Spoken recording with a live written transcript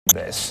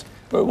this,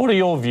 but what are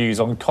your views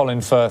on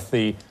Colin Firth,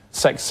 the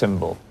sex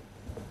symbol?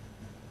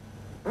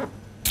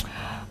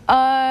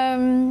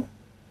 No,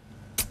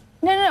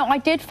 I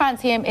did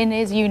fancy him in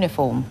his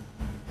uniform,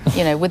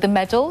 you know, with the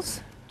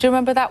medals. Do you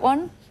remember that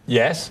one?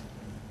 Yes.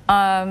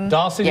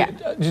 Darcy, yeah.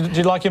 Did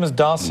you like him as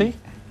Darcy?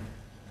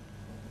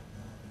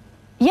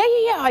 Yeah,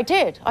 I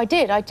did. I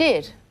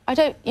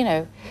don't, you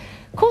know,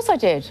 of course I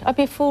did. I'd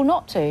be a fool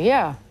not to,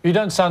 yeah. You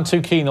don't sound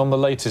too keen on the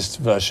latest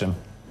version.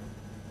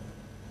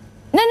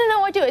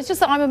 No, I do. It's just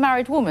that I'm a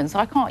married woman, so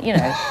I can't, you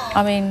know,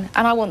 I mean,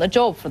 and I want the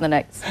job from the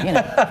next, you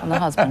know, from the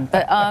husband.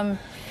 But,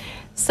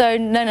 so,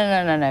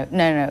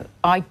 no.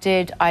 I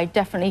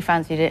definitely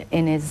fancied it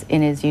in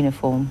his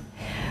uniform.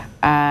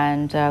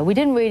 And we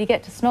didn't really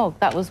get to snog.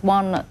 That was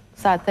one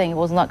sad thing. It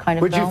wasn't that kind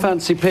of Would film. you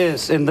fancy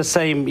Piers in the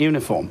same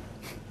uniform?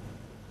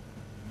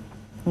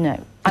 No.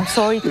 I'm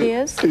sorry,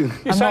 Piers. I'm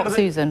not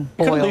Susan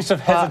Boyle. You could at least have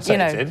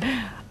hesitated. But, you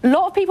know, a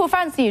lot of people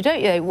fancy you,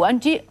 don't you?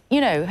 And do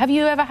you know, have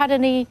you ever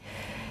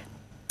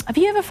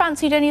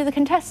fancied any of the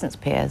contestants,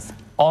 Piers?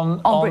 On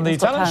the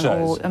talent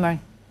shows?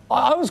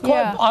 I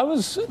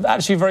was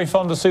actually very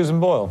fond of Susan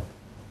Boyle.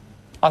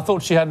 I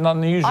thought she had an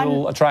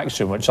unusual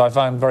attraction, which I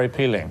found very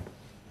appealing.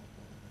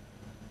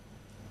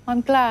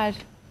 I'm glad.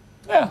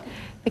 Yeah.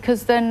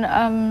 Because then,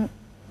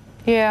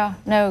 yeah,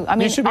 no, I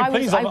mean, I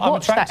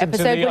watched that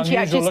episode when she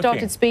actually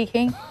started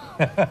speaking.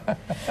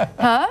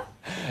 Huh?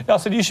 I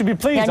said, you should be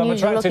pleased I'm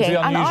attracted to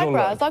the unusual and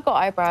eyebrows, look. I've got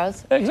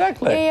eyebrows.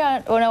 Exactly.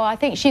 Yeah, well, no, I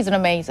think she's an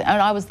amazing...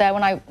 And I was there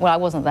when I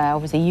wasn't there,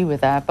 obviously you were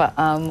there, but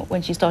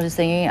when she started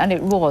singing, and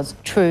it was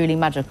truly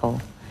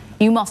magical.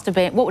 You must have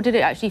been... What did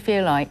it actually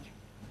feel like?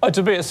 Oh,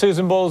 to be at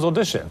Susan Boyle's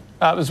audition.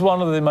 That was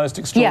one of the most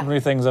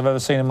extraordinary things I've ever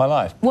seen in my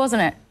life.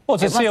 Wasn't it? Well,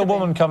 to see a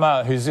woman come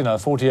out who's, you know, a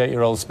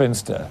 48-year-old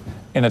spinster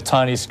in a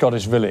tiny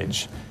Scottish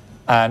village,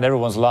 and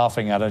everyone's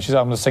laughing at her. She's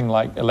having to sing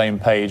like Elaine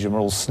Page, and we're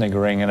all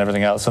sniggering and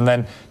everything else. And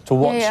then to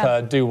watch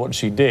her do what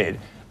she did,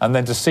 and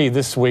then to see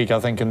this week,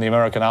 I think, in the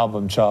American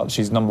album chart,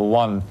 she's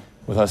 #1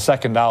 with her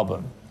second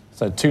album.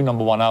 So 2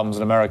 #1 albums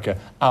in America,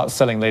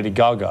 outselling Lady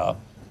Gaga,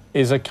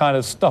 is a kind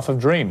of stuff of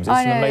dreams. It's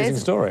an amazing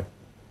story.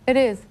 It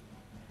is.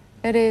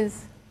 It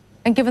is.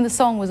 And given the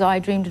song was I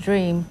Dreamed a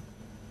Dream.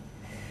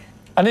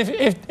 And if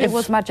it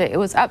was magic. It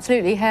was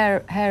absolutely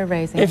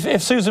hair-raising.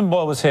 If Susan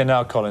Boyle was here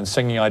now, Colin,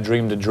 singing I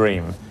Dreamed a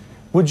Dream,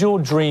 would your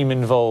dream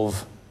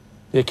involve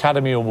the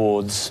Academy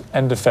Awards,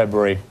 end of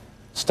February,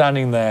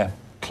 standing there,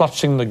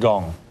 clutching the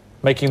gong,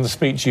 making the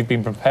speech you've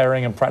been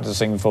preparing and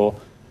practicing for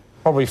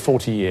probably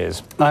 40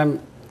 years?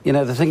 You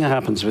know, the thing that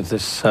happens with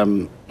this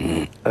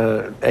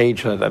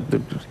age,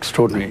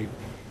 extraordinary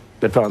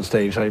advanced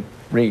age I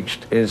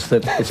reached, is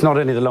that it's not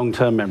only the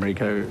long-term memory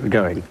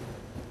going,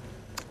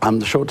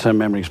 the short-term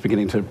memory is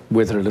beginning to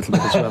wither a little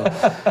bit as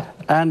well.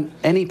 And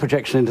any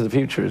projection into the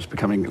future is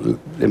becoming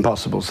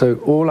impossible. So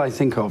all I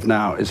think of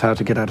now is how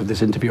to get out of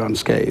this interview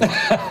unscathed.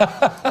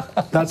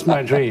 That's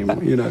my dream,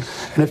 you know.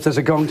 And if there's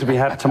a gong to be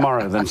had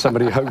tomorrow, then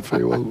somebody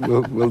hopefully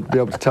will be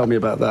able to tell me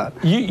about that.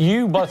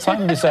 You by the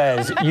time this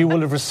airs, you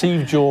will have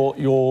received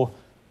your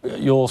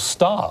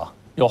star,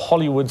 your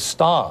Hollywood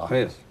star.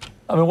 Yes.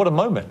 I mean, what a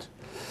moment.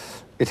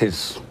 It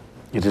is.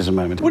 It is a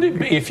moment. Would it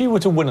be, if you were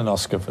to win an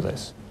Oscar for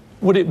this,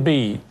 would it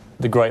be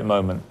the great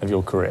moment of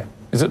your career?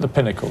 Is it the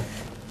pinnacle?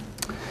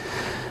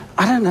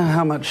 I don't know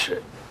how much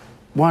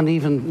one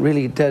even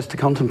really dares to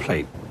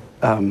contemplate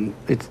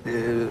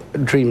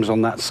dreams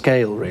on that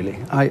scale, really.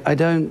 I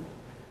don't...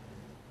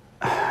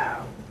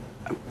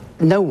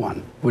 No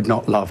one would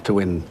not love to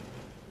win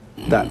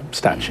that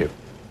statue,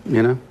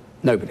 you know?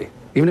 Nobody.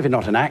 Even if you're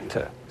not an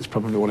actor, it's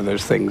probably one of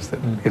those things that,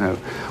 you know,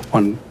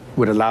 one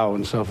would allow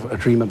oneself a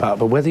dream about.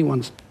 But whether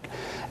you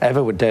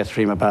ever would dare to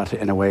dream about it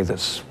in a way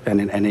that's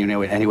in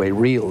any way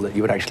real, that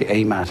you would actually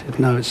aim at it,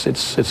 no, it's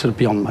sort of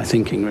beyond my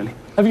thinking, really.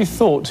 Have you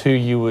thought who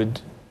you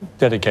would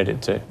dedicate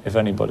it to, if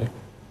anybody?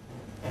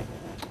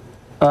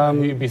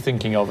 Who you'd be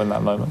thinking of in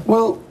that moment?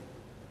 Well,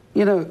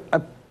 you know,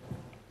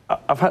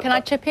 I've had... Can I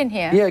chip in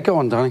here? Yeah, go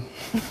on, darling.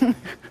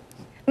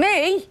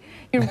 Me?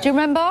 Do you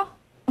remember?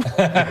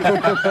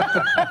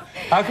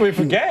 How can we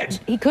forget?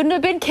 He couldn't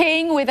have been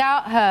king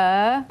without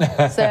her,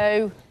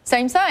 so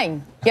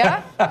same,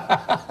 yeah?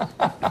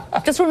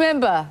 Just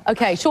remember,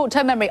 okay,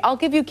 short-term memory, I'll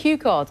give you cue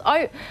cards.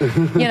 You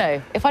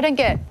know, if I don't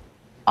get...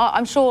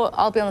 I'm sure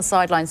I'll be on the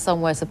sidelines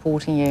somewhere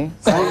supporting you,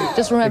 so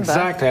just remember.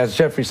 Exactly, as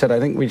Jeffrey said, I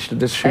think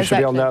this shoe should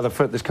be on the other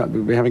foot.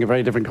 We're having a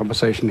very different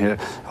conversation here.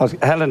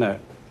 Helena,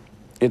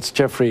 it's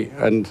Jeffrey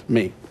and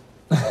me.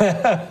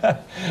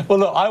 Well,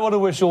 look, I want to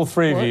wish all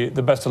three of you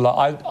the best of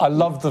luck. I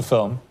love the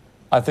film.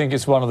 I think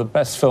it's one of the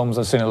best films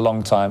I've seen in a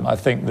long time. I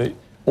think that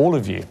all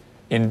of you,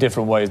 in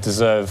different ways,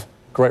 deserve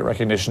great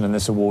recognition in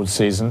this awards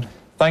season.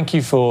 Thank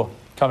you for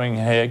coming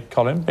here,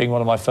 Colin, being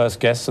one of my first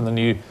guests in the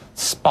new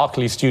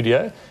sparkly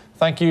studio.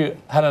 Thank you,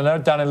 Helena,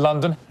 down in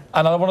London.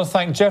 And I want to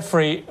thank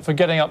Jeffrey for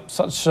getting up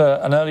such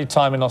an early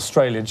time in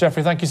Australia.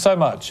 Jeffrey, thank you so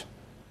much.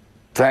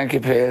 Thank you,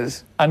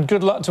 Piers. And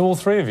good luck to all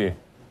three of you.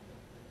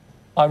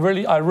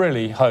 I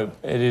really hope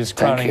it is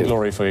crowning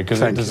glory for you,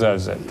 because it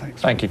deserves it.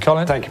 Thanks. Thank you,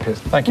 Colin. Thank you, Piers.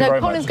 Thank you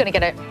very much. No, Colin's going to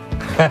get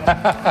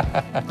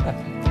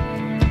it.